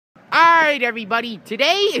Alright everybody,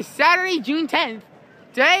 today is Saturday, June 10th.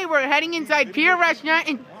 Today we're heading inside Pier Restaurant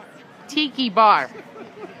and Tiki Bar.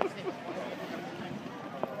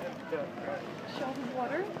 Show the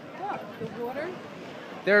water. Look, the water.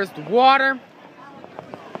 There's the water.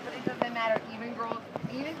 But it doesn't matter, even girls,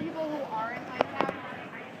 even people who aren't like that.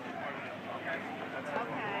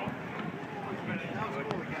 Okay.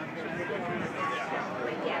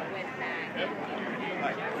 Yeah, with that.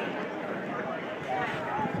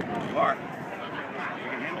 Mark, you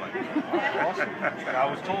can handle it. Awesome. I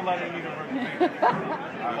was told I didn't need a reservation.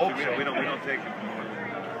 I hope so. We don't take it from more than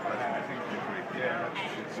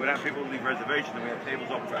we have people leave reservations and we have tables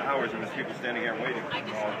open for hours and there's people standing here waiting. I'm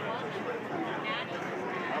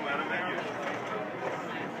out of menu.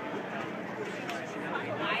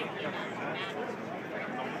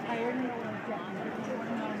 I already know what I'm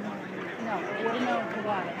No, watermelon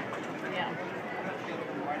Hawaii. Yeah.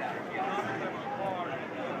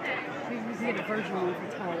 We can get a version one for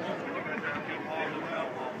Tyler.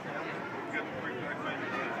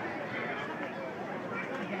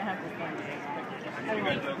 You're gonna have to find it. I need you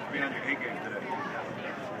guys to be on your A game today.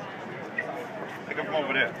 Take them from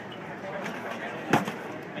over there.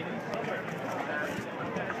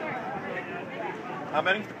 How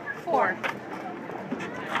many? 4.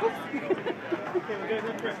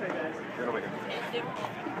 Get over here.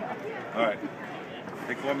 All right.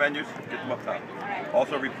 Take 4 menus, get them up top.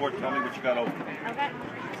 Also report, tell me what you got open. Okay.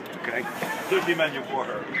 Okay? Sushi menu for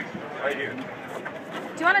her. Right here. Do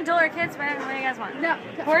you want adult or kids? What do you guys want? No.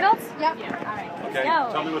 For adults? Yep. Yeah. All right. Okay?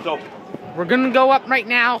 Go. Tell me what's open. We're gonna go up right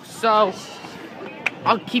now, so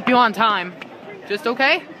I'll keep you on time. Just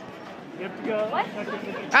okay? What?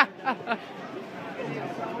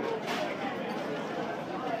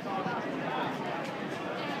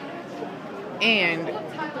 And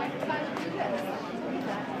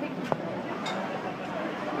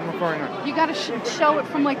I'm recording it. You gotta show it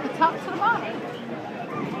from like the top to the bottom.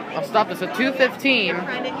 I'll stop this at 2:15.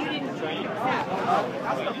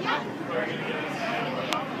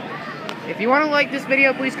 If you want to like this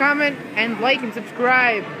video, please comment and like and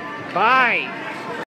subscribe. Bye.